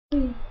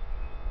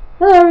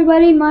Hello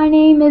everybody, my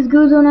name is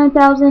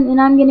Guzo9000 and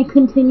I'm going to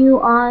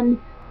continue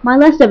on my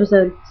last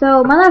episode.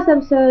 So, my last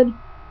episode,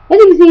 as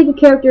you can see, the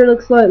character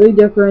looks slightly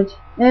different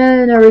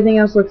and everything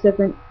else looks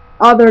different.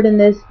 Other than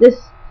this the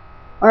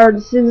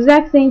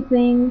exact same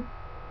thing,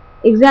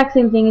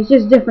 it's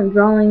just different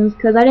drawings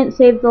because I didn't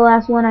save the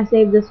last one, I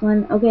saved this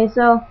one. Okay,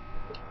 so,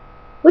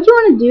 what you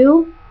want to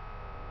do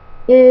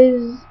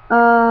is,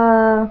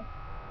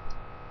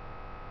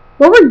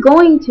 what we're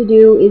going to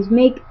do is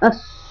make a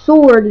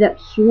sword that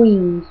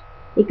swings.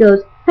 It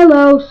goes,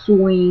 hello,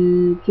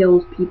 swing,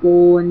 kills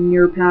people in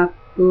your path,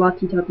 la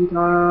ti ta ti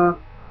ta.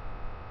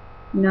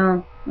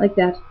 No, like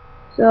that.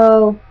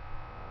 So,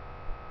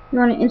 you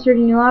want to insert a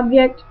new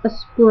object, a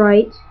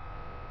sprite,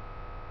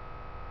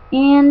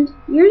 and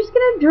you're just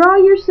going to draw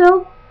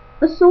yourself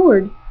a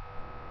sword.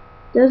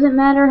 Doesn't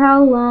matter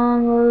how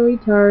long or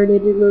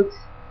retarded it looks.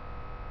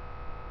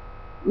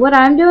 What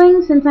I'm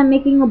doing, since I'm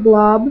making a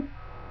blob,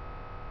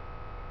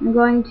 I'm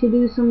going to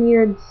do some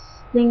weird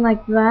thing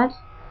like that.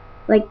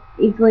 Like,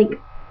 it's like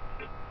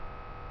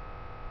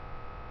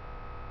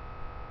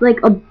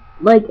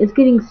it's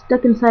getting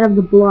stuck inside of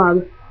the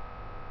blob.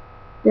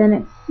 Then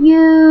a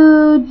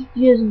huge,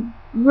 just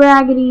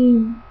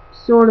raggedy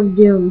sword of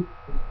doom.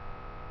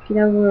 Okay,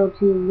 that was a little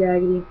too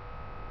raggedy.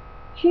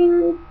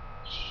 Ching,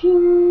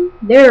 ching.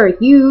 They're a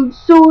huge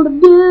sword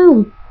of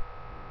doom.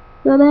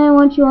 So then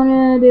what you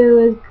wanna do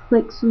is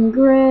click some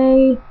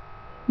gray,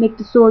 make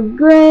the sword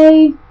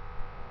gray,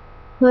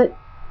 put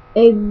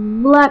a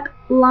black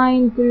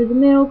line through the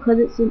middle because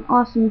it's an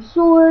awesome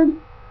sword.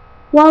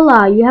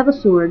 Voila, you have a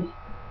sword.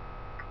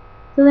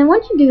 So then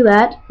once you do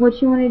that, what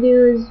you want to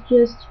do is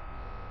just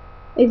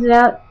exit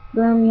out,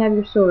 boom, you have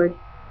your sword.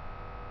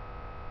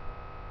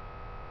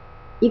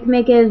 You can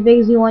make it as big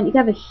as you want. You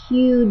can have a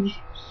huge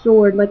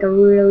sword, like a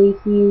really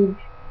huge,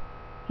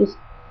 just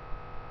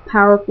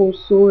powerful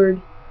sword.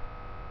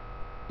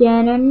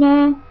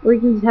 Da-na-na. Or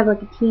you can just have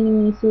like a teeny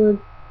mini sword.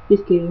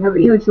 Just kidding, have a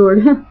huge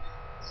sword.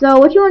 So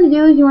what you want to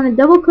do is you want to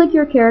double click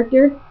your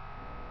character.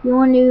 You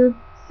want to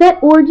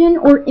set origin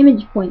or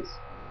image points.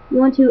 You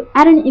want to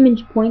add an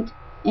image point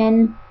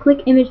and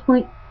click image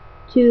point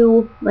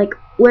to like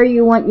where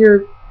you want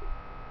your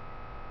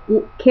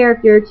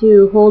character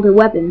to hold her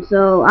weapon.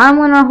 So I'm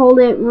gonna hold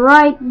it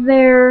right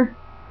there,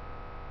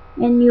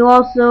 and you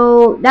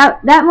also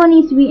that one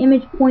needs to be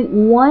image point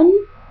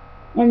 1,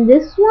 and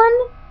this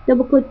one,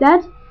 double click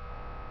that,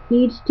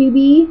 needs to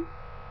be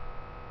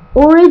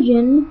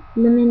origin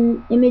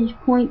limit image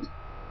point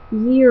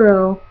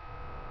 0.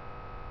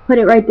 Put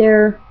it right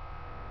there,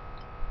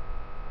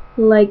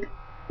 like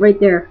right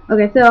there.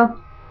 Okay,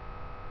 so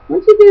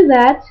once you do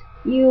that,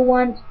 you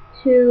want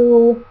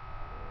to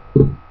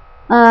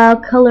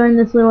color in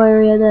this little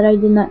area that I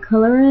did not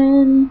color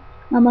in.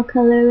 I'm gonna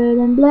color it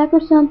in black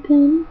or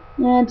something.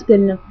 Yeah, it's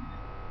good enough.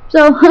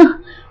 So,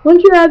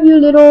 once you have your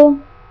little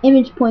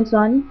image points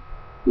on,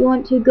 you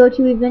want to go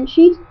to event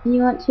sheet, and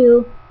you want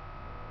to,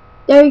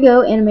 there you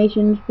go,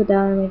 animations, put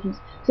down animations.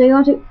 So you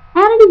want to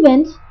add an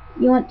event,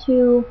 you want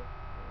to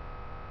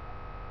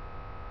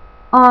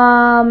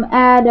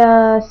add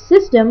a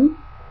system,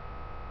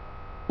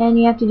 and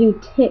you have to do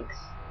ticks.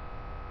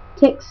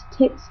 Ticks,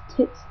 ticks,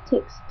 ticks,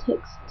 ticks,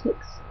 ticks,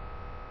 ticks.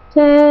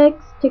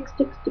 Ticks, ticks,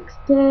 ticks, ticks,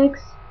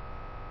 ticks.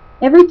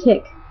 Every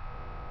tick.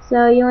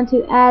 So you want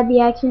to add the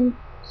action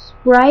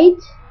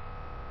sprite.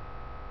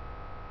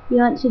 You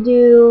want to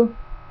do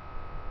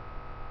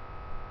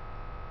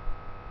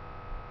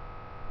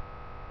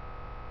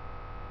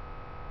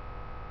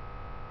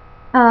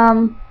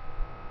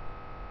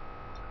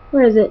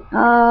where is it?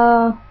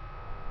 I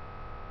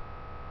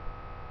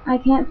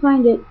can't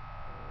find it.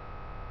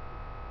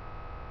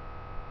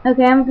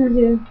 Okay, I'm going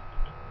to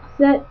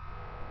set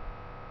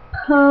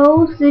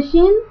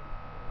position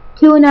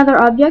to another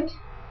object.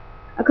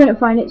 I couldn't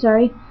find it,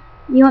 sorry.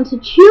 You want to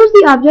choose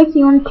the object,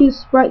 you want to choose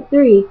sprite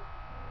 3.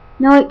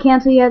 No, it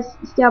cancel, yes,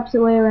 it's the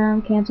opposite way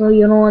around, cancel,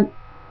 you don't want.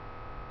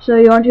 So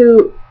you want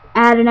to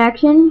add an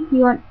action,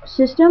 you want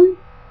system,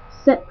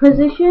 set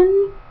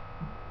position.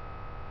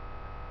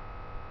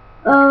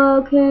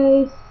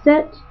 Okay,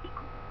 set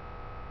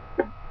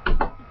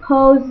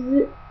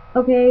pose,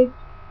 okay,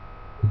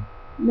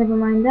 never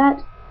mind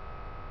that.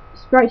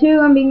 Sprite 2,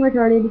 I'm being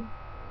retarded.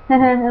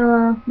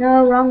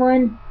 No, wrong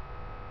one.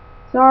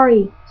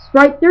 Sorry.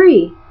 Sprite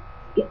 3.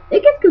 It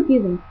gets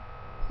confusing.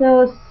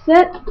 So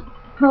set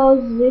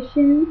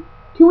position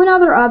to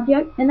another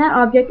object, and that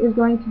object is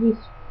going to be,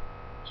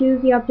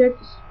 choose the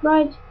object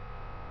sprite.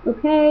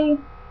 Okay.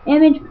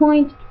 Image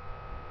point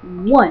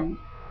 1.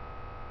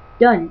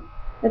 Done.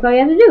 That's all you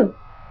have to do.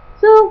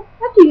 So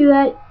after you do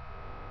that,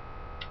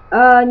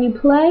 you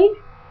play.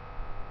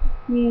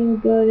 You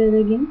go to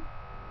the game.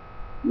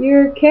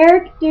 Your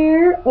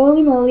character,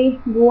 holy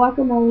moly,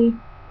 guacamole.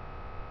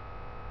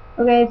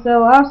 Okay,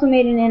 so I also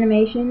made an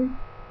animation.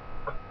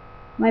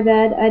 My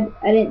bad,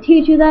 I didn't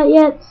teach you that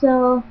yet,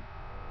 so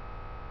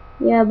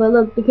yeah, but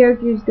look, the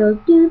character just goes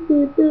doo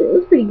doo doo. It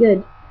was pretty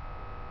good.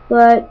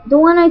 But the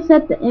one I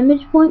set the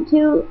image point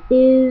to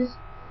is,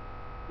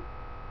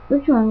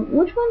 which one?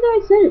 Which one did I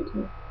set it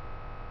to?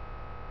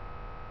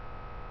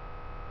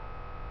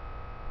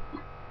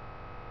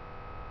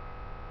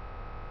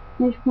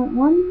 Image point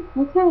 1.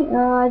 Okay,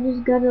 I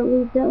just gotta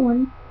delete that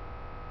one.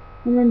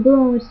 And then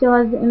boom, it still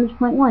has the image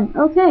point 1.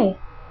 Okay.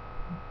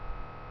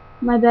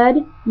 My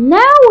bad.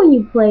 Now when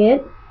you play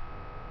it,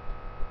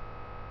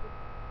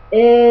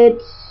 it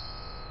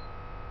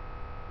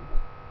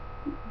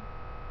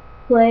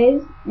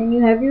plays and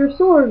you have your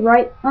sword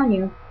right on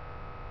you.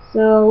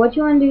 So what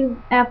you want to do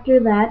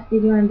after that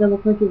is you want to double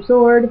click your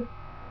sword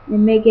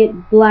and make it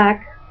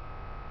black.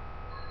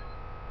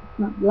 It's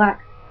not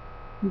black.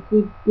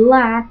 It's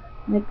black,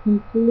 like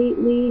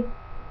completely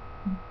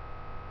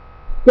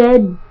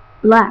dead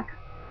black.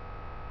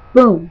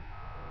 Boom.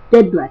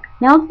 Dead black.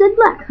 Now it's dead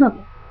black.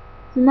 Okay.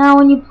 So now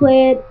when you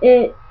play it,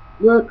 it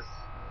looks...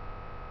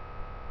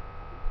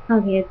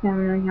 Okay, it's kind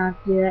of annoying how I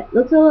have to do that. It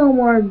looks a little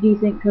more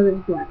decent because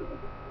it's black.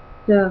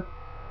 So,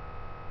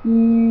 you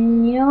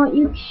know what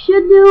you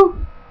should do?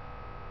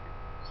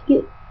 Just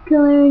get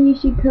color and you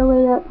should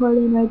color that part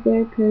in right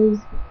there because,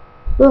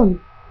 boom.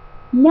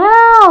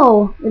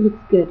 Now it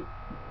looks good.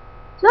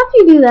 So after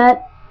you do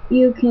that,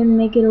 you can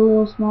make it a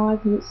little smaller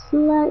because it's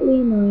slightly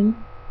annoying.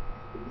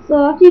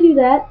 So after you do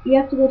that, you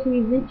have to go to the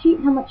event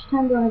sheet. How much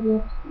time do I have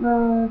left?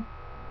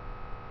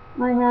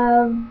 I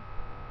have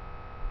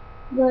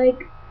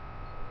like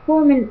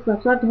 4 minutes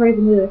left, so I have to hurry up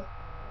and do this.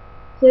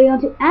 So you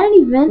want to add an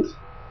event.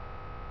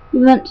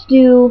 You want to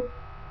do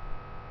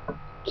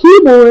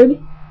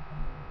keyboard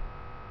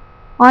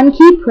on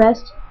key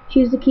pressed.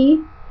 Choose the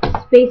key.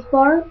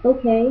 Spacebar.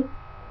 Okay.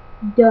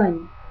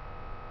 Done.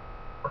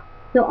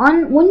 So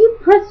when you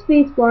press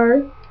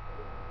spacebar,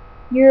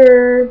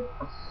 your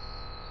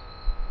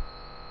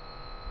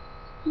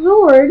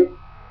sword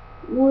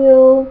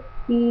will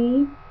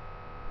be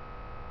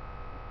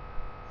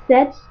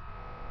set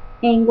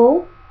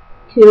angle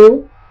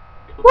to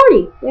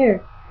 40.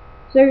 There.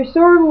 So your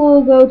sword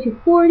will go to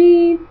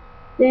 40.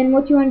 Then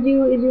what you want to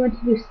do is you want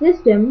to do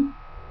system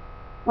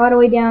all the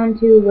way down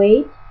to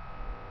weight.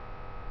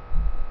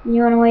 And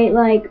you want to wait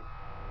like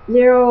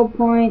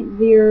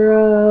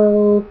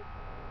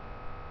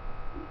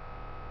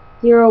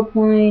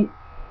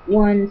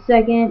 0.1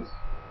 second.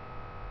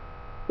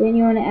 Then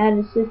you want to add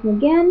a system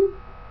again.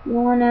 You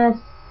want to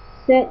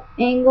set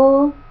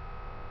angle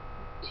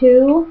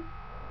to,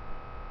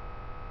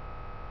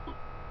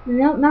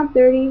 nope, not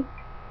 30,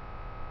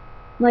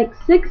 like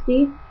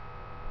 60.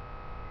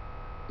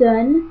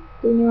 Done.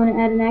 Then you want to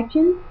add an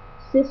action.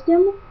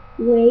 System,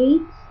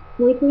 wait,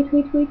 which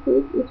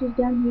is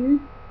down here.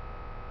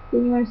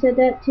 Then you want to set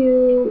that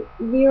to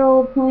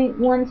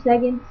 0.1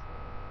 seconds.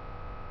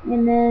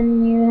 And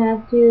then you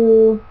have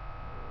to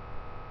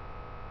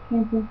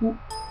cancel it.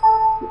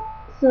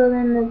 So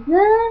then there's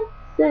that.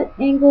 Set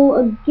angle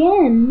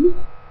again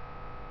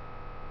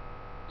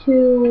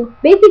to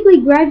basically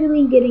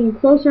gradually getting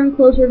closer and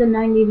closer to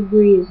 90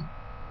 degrees.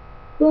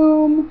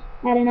 Boom.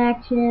 Add an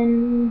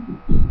action.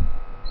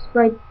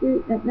 Sprite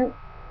through. Nope.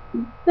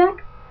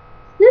 Back.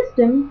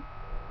 System.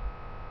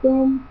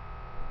 Boom.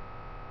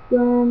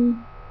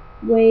 Boom.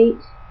 Wait.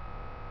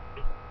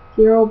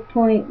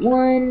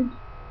 0.1.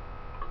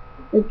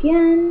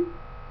 Again.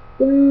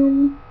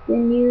 Boom.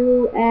 Then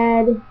you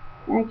add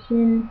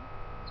action.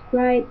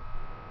 Sprite.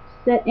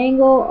 Set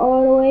angle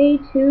all the way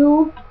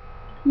to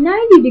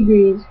 90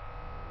 degrees.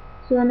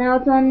 So now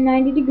it's on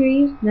 90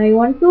 degrees. Now you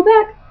want to go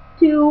back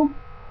to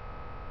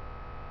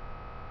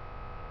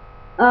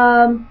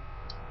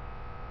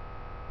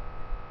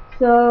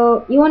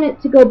so you want it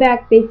to go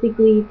back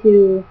basically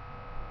to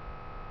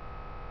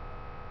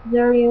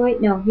 0.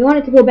 Wait, no, you want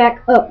it to go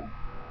back up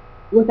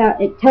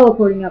without it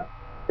teleporting up.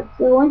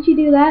 So once you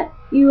do that,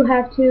 you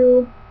have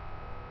to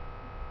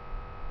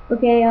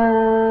wait.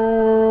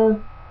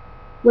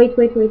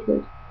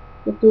 You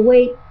have to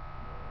wait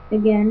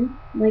again,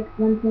 like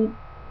 1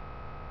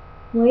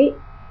 wait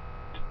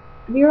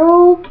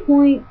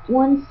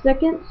 0.1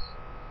 seconds.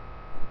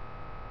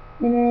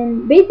 And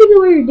then basically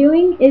what you're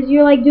doing is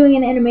you're like doing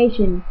an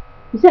animation.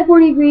 You set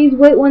 40 degrees,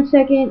 wait 1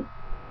 second,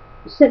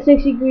 set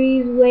 60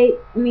 degrees, wait,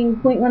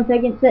 0.1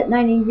 second, set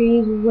 90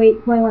 degrees,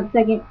 wait 0.1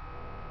 second.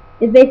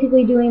 It's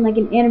basically doing like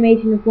an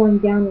animation of going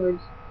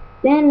downwards.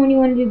 Then when you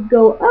want to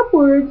go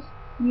upwards,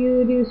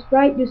 you do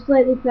sprite, do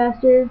slightly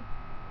faster.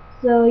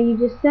 So you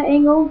just set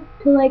angle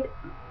to like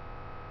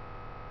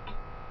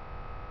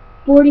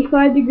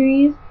 45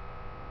 degrees.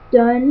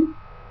 Done.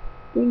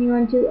 Then you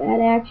want to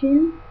add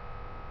action.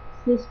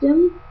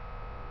 System.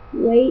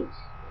 Wait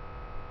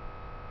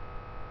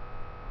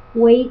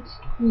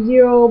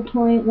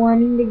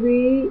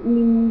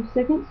 0.1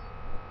 seconds.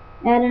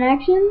 Add an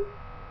action.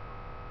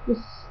 The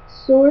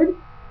sword.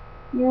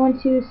 You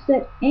want to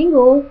set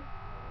angle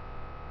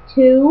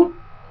to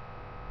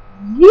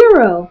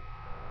 0.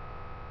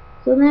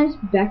 So then it's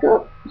back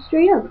up,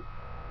 straight up.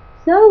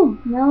 So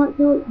now let's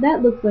see what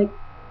that looks like.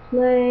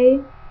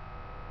 Play.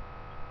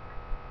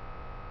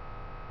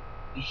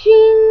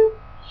 Shing,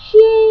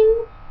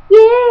 shing.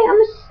 Yeah,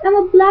 I'm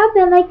a blob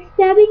that likes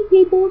stabbing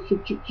people.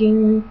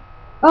 Shing.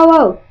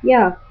 Oh,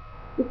 yeah.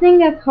 The thing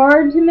that's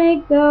hard to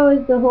make though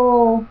is the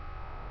whole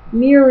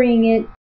mirroring it